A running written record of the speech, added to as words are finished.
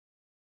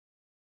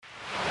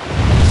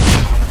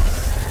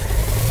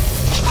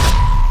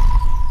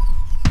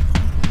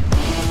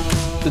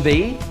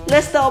today,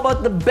 let's talk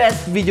about the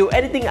best video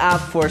editing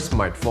app for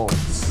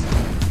smartphones.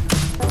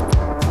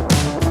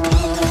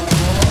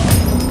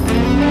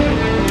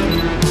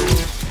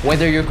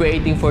 Whether you're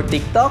creating for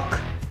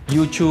TikTok,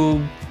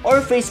 YouTube, or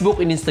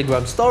Facebook and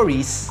Instagram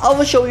stories, I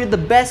will show you the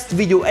best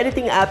video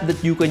editing app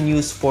that you can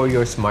use for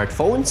your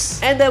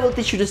smartphones, and I will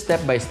teach you the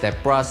step-by-step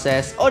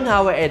process on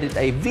how I edit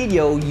a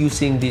video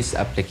using this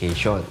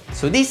application.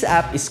 So this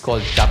app is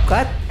called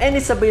CAPCUT, and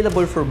it's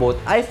available for both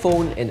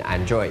iPhone and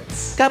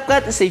Androids.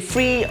 CAPCUT is a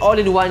free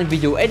all-in-one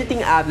video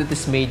editing app that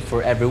is made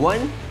for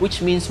everyone,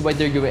 which means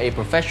whether you're a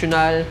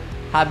professional,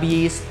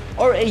 hobbyist,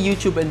 or a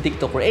YouTube and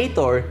TikTok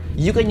creator,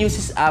 you can use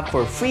this app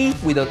for free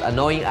without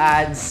annoying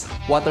ads,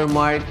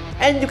 watermark,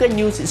 and you can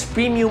use its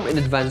premium and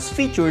advanced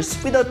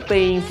features without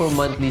paying for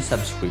monthly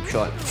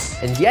subscriptions.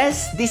 And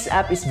yes, this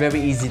app is very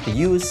easy to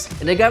use,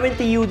 and I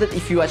guarantee you that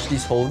if you watch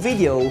this whole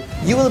video,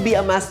 you will be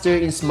a master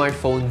in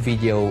smartphone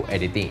video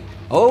editing.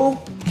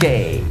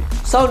 Okay,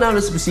 so now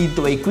let's proceed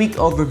to a quick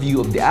overview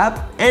of the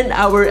app and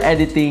our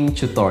editing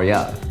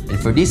tutorial. And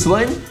for this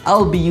one,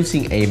 I'll be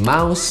using a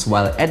mouse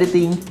while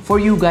editing for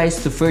you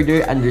guys to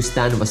further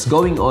understand what's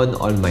going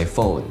on my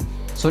phone.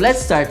 So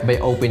let's start by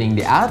opening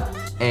the app,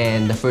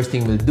 and the first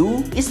thing we'll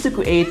do is to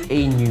create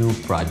a new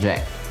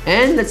project.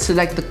 And let's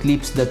select the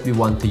clips that we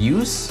want to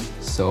use.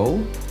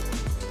 So,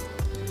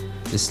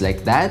 just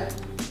like that.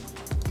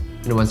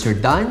 And once you're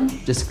done,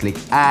 just click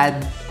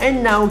Add.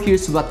 And now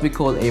here's what we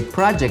call a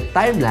project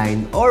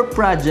timeline or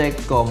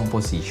project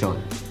composition.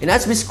 And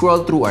as we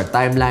scroll through our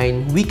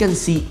timeline, we can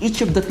see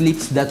each of the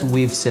clips that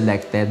we've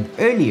selected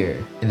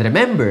earlier. And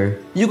remember,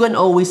 you can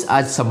always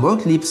add some more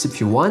clips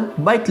if you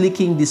want by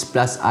clicking this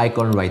plus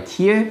icon right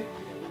here.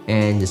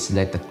 And just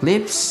select the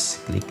clips,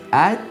 click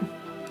Add,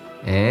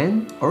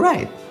 and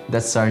alright,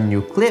 that's our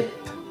new clip.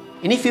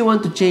 And if you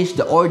want to change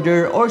the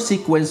order or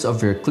sequence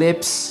of your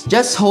clips,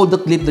 just hold the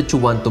clip that you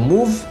want to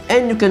move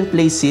and you can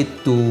place it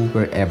to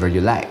wherever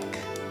you like.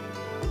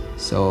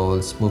 So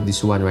let's move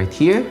this one right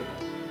here.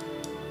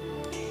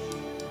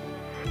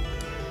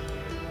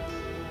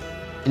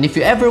 And if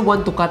you ever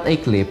want to cut a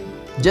clip,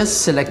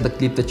 just select the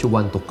clip that you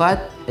want to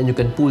cut and you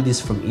can pull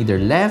this from either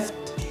left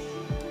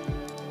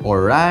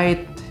or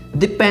right.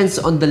 Depends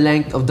on the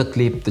length of the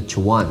clip that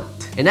you want.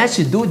 And as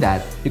you do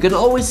that, you can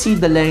always see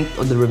the length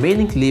of the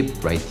remaining clip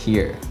right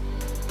here.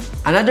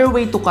 Another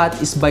way to cut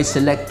is by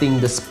selecting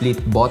the split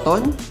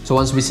button. So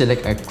once we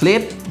select our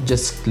clip,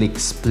 just click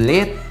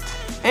split.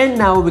 And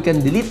now we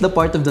can delete the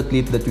part of the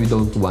clip that we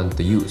don't want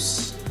to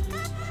use.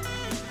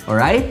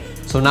 Alright?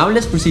 So now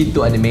let's proceed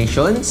to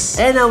animations.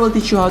 And I will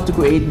teach you how to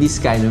create this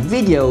kind of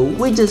video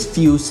with just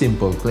few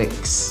simple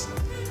clicks.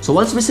 So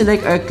once we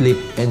select our clip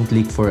and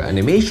click for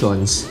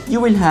animations,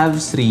 you will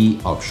have three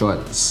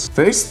options.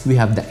 First, we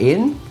have the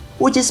in,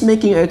 which is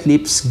making our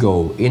clips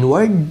go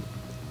inward.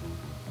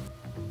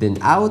 Then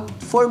out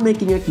for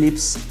making our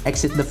clips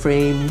exit the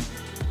frame.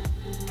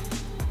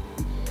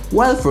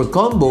 While for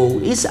combo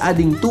is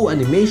adding two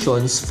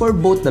animations for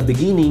both the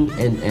beginning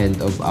and end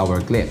of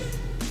our clip.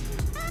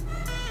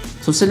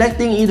 So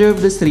selecting either of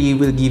the three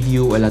will give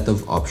you a lot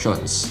of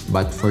options.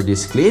 But for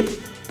this clip,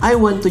 I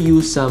want to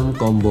use some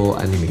combo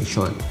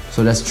animation.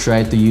 So let's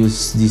try to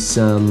use this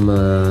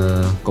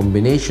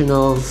combination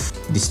of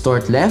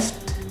distort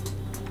left.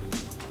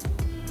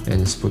 And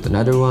let's put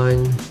another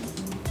one.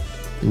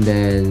 And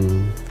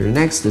then for the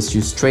next, let's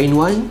use train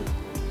 1.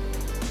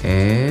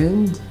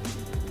 And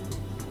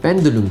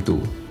pendulum 2.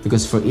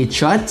 Because for each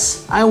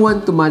shots, I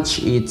want to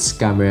match its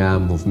camera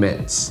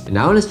movements. And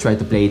now let's try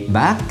to play it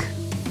back.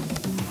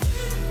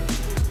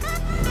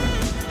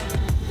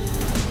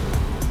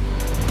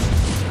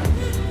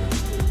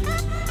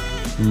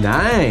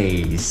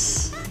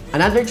 Nice!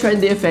 Another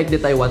trendy effect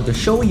that I want to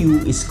show you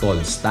is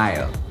called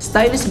style.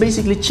 Style is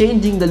basically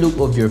changing the look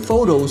of your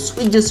photos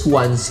with just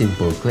one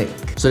simple click.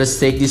 So let's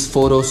take these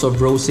photos of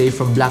Rosé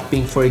from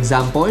Blackpink for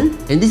example,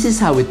 and this is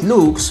how it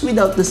looks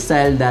without the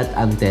style that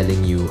I'm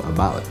telling you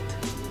about.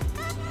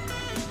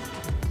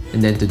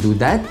 And then to do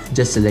that,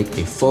 just select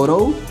a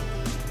photo,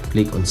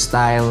 click on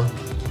style,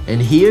 and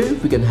here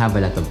we can have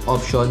a lot of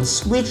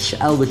options which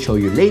I will show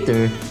you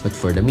later, but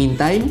for the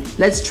meantime,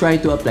 let's try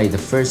to apply the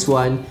first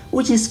one,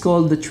 which is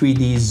called the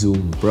 3D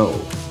Zoom Pro.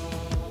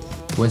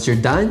 Once you're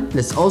done,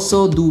 let's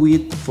also do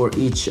it for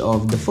each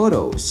of the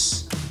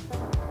photos.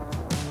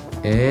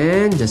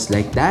 And just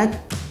like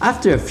that,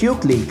 after a few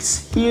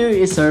clicks, here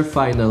is our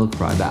final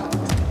product.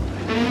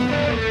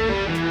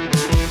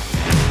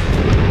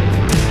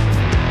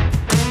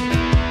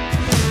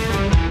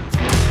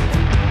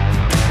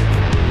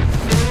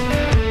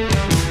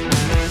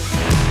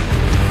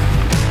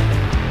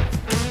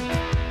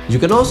 You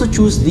can also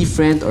choose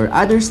different or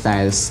other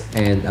styles,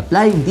 and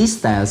applying these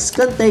styles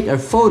can take our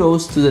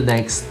photos to the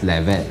next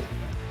level.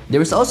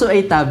 There is also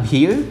a tab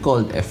here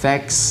called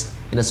Effects,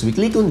 and as we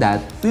click on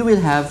that, we will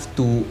have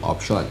two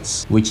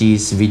options, which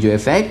is Video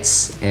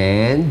Effects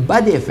and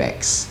Body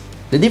Effects.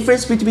 The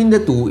difference between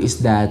the two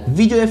is that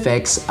Video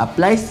Effects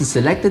applies the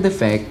selected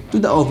effect to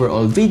the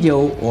overall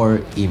video or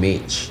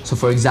image. So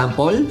for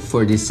example,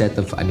 for this set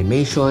of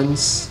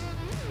animations,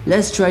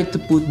 let's try to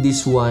put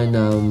this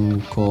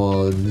one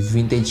called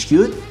Vintage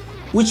Cute,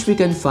 which we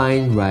can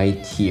find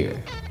right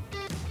here.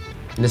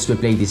 And as we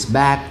play this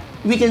back,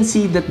 we can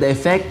see that the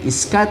effect is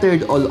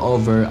scattered all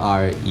over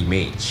our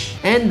image.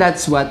 And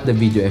that's what the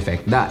video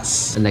effect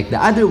does. Unlike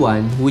the other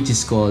one, which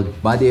is called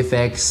body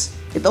effects,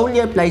 it only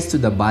applies to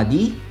the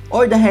body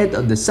or the head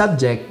of the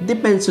subject,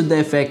 depends on the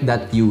effect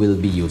that you will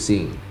be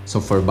using. So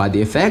for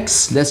body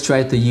effects, let's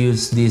try to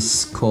use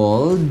this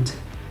called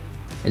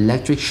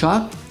Electric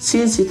Shock,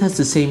 since it has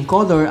the same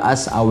color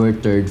as our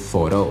third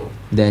photo.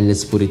 Then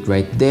let's put it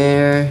right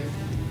there.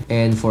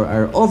 And for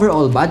our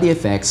overall body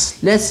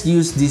effects, let's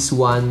use this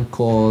one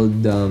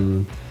called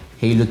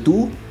Halo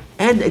 2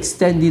 and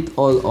extend it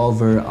all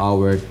over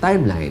our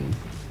timeline.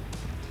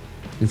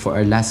 And for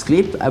our last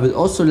clip, I would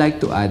also like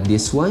to add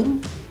this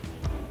one.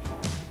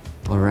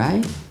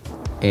 Alright,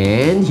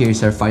 and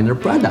here's our final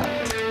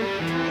product.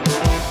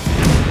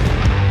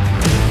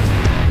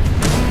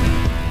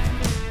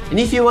 And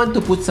if you want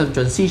to put some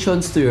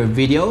transitions to your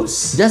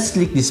videos, just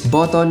click this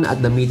button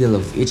at the middle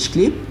of each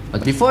clip.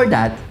 But before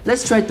that,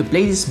 let's try to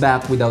play this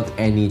back without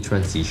any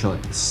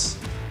transitions.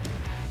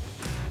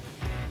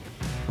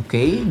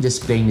 Okay,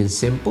 just plain and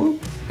simple.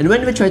 And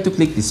when we try to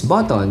click this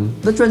button,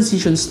 the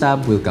transitions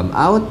tab will come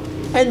out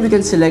and we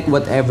can select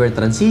whatever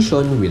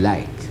transition we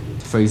like.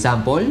 For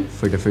example,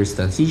 for the first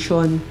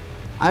transition,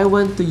 I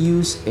want to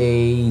use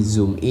a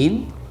zoom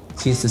in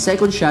since the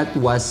second shot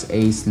was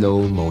a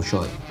slow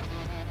motion.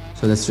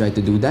 So let's try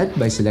to do that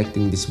by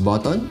selecting this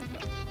button,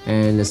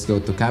 and let's go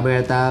to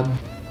camera tab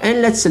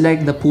and let's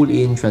select the pull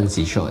in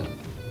transition.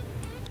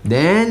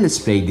 Then let's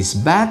play this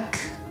back.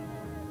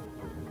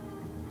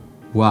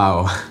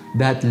 Wow,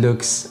 that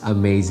looks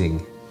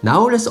amazing.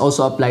 Now let's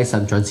also apply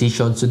some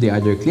transitions to the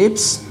other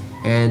clips,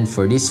 and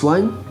for this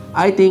one,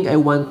 I think I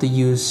want to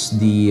use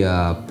the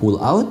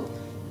pull out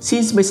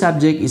since my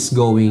subject is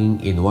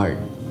going inward.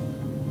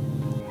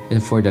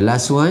 And for the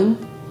last one,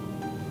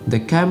 the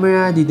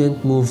camera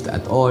didn't move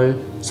at all,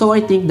 so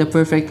I think the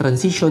perfect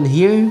transition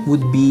here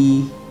would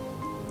be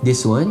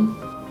this one,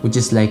 which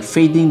is like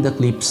fading the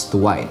clips to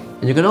white.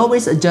 And you can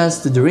always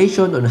adjust the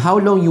duration on how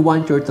long you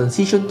want your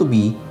transition to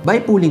be by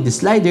pulling the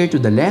slider to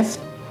the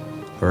left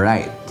or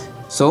right.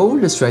 So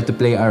let's try to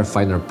play our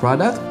final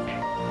product.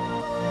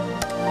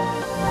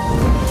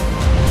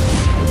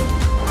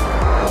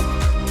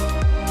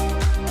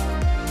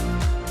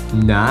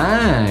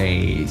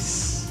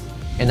 Nice!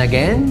 And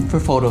again, for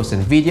photos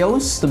and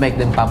videos, to make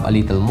them pop a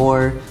little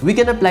more, we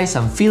can apply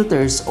some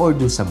filters or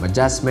do some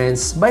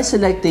adjustments by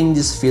selecting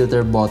this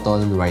filter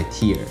button right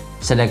here.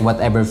 Select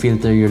whatever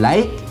filter you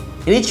like,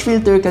 and each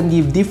filter can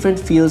give different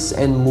feels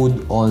and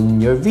mood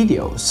on your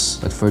videos.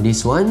 But for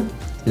this one,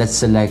 let's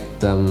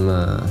select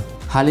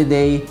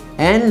holiday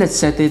and let's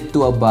set it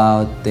to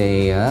about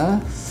a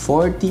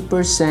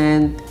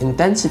 40%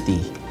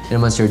 intensity.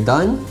 And once you're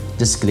done,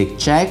 just click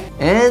check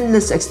and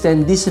let's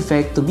extend this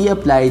effect to be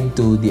applied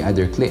to the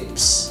other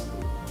clips.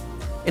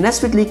 And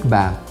as we click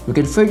back, we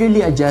can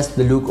furtherly adjust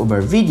the look of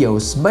our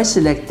videos by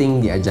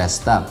selecting the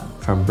adjust tab.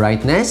 From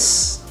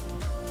brightness,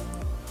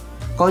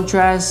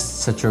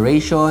 contrast,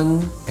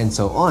 saturation, and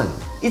so on.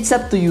 It's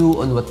up to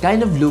you on what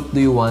kind of look do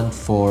you want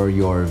for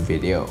your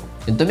video.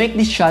 And to make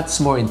these shots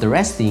more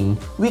interesting,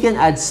 we can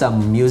add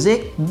some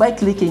music by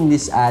clicking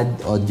this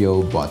add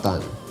audio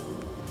button.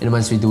 And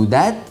once we do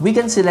that, we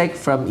can select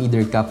from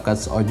either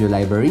CAPCUT's audio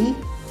library,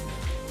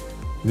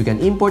 we can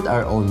import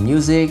our own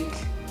music,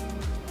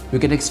 we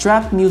can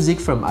extract music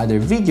from other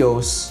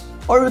videos,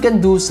 or we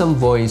can do some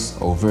voice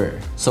over.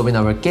 So in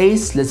our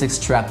case, let's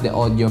extract the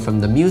audio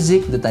from the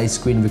music that I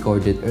screen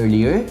recorded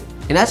earlier.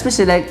 And as we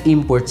select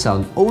import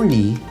sound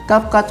only,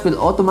 CAPCUT will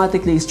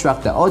automatically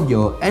extract the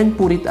audio and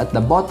put it at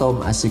the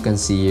bottom as you can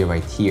see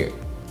right here.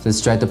 So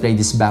let's try to play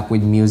this back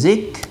with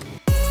music.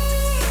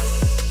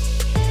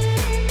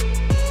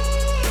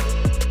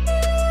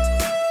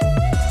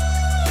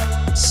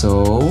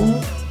 So,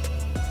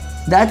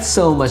 that's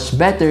so much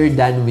better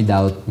than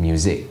without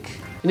music.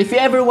 And if you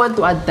ever want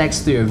to add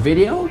text to your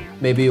video,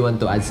 maybe you want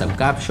to add some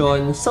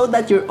caption so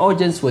that your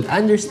audience would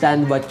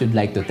understand what you'd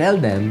like to tell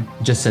them,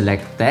 just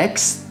select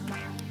text,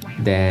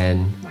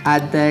 then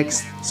add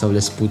text. So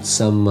let's put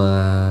some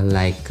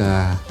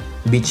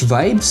beach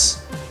vibes.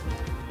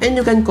 And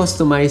you can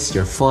customize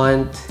your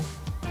font.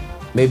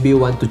 Maybe you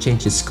want to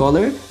change its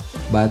color,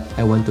 but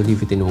I want to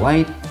leave it in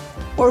white.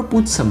 Or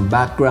put some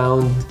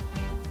background.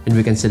 And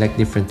we can select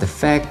different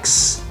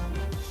effects.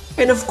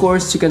 And of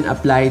course, you can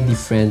apply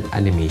different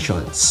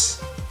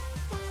animations.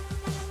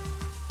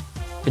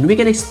 And we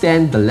can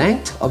extend the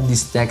length of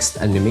this text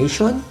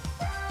animation.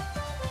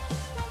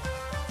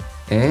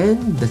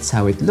 And that's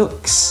how it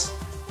looks.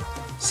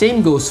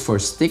 Same goes for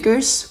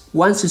stickers.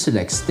 Once you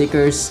select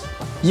stickers,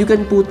 you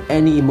can put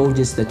any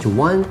emojis that you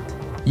want.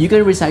 You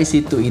can resize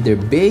it to either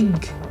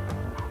big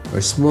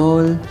or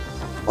small,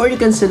 or you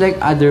can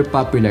select other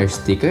popular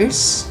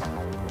stickers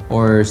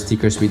or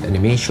stickers with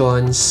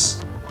animations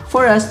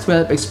for us to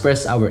help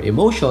express our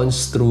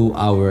emotions through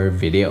our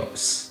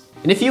videos.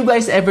 And if you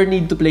guys ever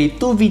need to play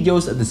two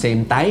videos at the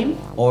same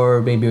time,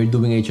 or maybe you're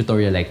doing a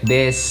tutorial like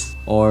this,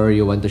 or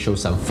you want to show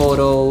some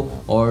photo,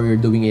 or you're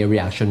doing a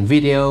reaction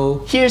video,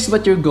 here's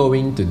what you're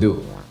going to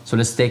do. So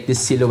let's take this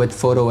silhouette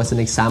photo as an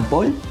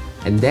example,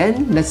 and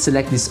then let's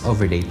select this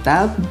overlay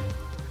tab,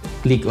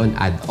 click on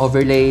add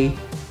overlay,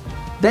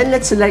 then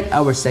let's select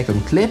our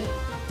second clip,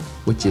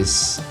 which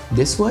is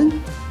this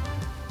one.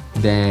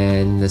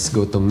 Then let's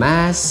go to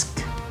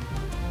mask,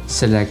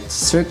 select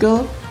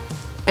circle,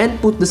 and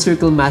put the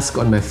circle mask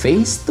on my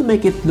face to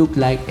make it look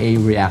like a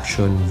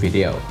reaction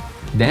video.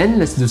 Then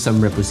let's do some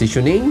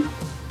repositioning.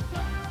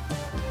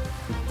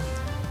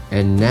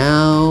 And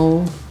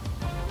now,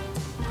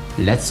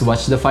 let's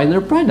watch the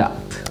final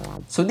product.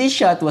 So this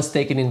shot was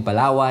taken in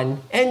Palawan,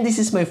 and this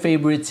is my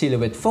favorite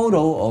silhouette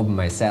photo of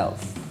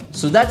myself.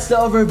 So that's the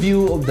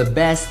overview of the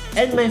best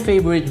and my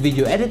favorite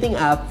video editing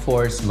app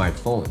for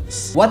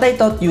smartphones. What I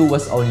taught you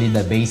was only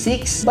the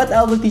basics, but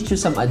I will teach you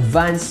some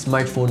advanced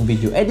smartphone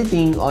video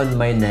editing on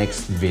my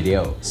next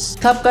videos.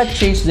 CAPCUT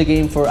changed the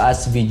game for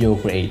us video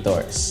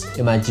creators.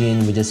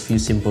 Imagine with just few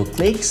simple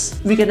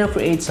clicks, we can now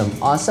create some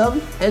awesome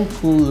and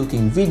cool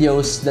looking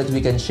videos that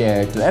we can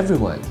share to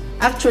everyone.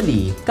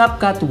 Actually,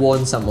 CAPCUT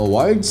won some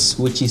awards,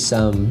 which is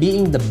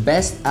being the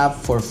best app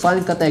for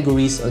fun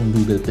categories on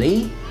Google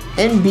Play,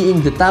 and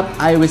being the top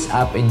iOS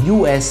app in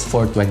US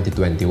for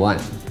 2021.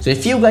 So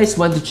if you guys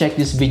want to check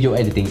this video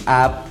editing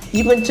app,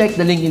 you can check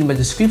the link in my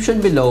description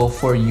below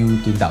for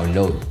you to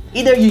download.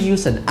 Either you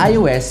use an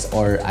iOS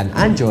or an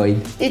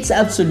Android, it's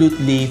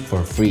absolutely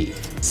for free.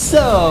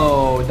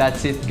 So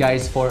that's it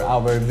guys for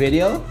our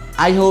video.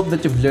 I hope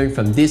that you've learned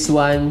from this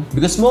one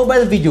because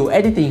mobile video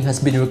editing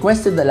has been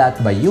requested a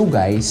lot by you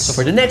guys. So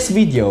for the next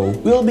video,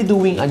 we'll be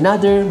doing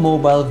another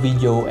mobile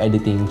video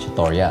editing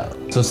tutorial.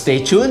 So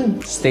stay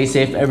tuned, stay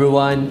safe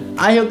everyone.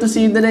 I hope to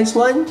see you in the next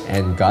one,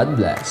 and God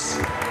bless.